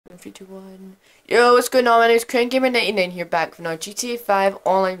3, 2, 1. Yo, what's going on? My name is StirringCrib156 here, back from our GTA 5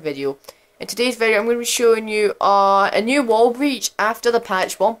 online video. In today's video, I'm going to be showing you a new wall breach after the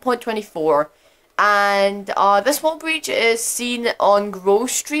patch 1.24. And this wall breach is seen on Grove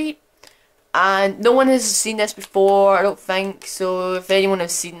Street. And no one has seen this before, I don't think. So if anyone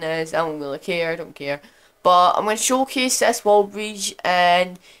has seen this, I don't really care, I don't care. But I'm going to showcase this wall breach,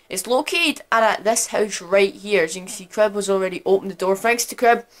 and it's located at this house right here. As you can see, Crib has already opened the door. Thanks to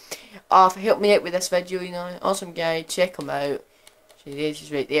Crib for helping me out with this video. You know, awesome guy. Check him out.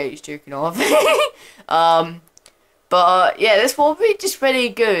 He's right there. He's jerking off. But yeah, this wall breach is pretty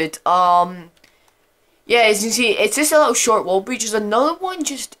good. Yeah, as you can see, it's just a little short wall breach. There's another one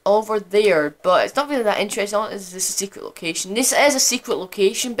just over there, but it's not really that interesting. This is a secret location. This is a secret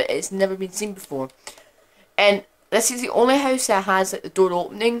location, but it's never been seen before. And this is the only house that has like the door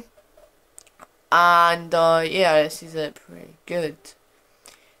opening. And yeah, this is pretty good.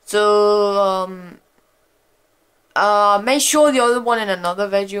 So I may show the other one in another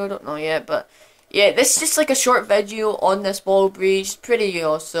video, I don't know yet, but yeah, this is just like a short video on this wall breach. Pretty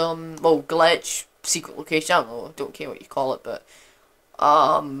awesome. Well, glitch, secret location, I don't know, don't care what you call it, but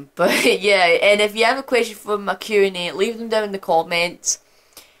yeah, and if you have a question for my Q&A, leave them down in the comments.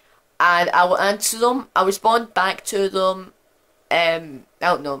 And I will answer them. I'll respond back to them. I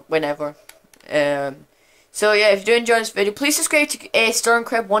don't know, whenever. So yeah, if you do enjoy this video, please subscribe to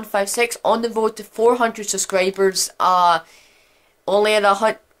StirringCrib156 on the road to 400 subscribers. Only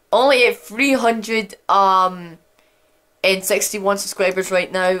at 361 subscribers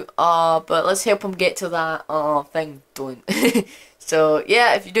right now. But let's help him get to that thing. Don't. So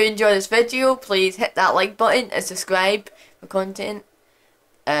yeah, if you do enjoy this video, please hit that like button and subscribe for content.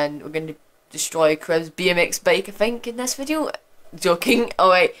 And we're going to destroy Crib's BMX bike, I think, in this video. Joking.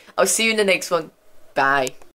 Alright, I'll see you in the next one. Bye.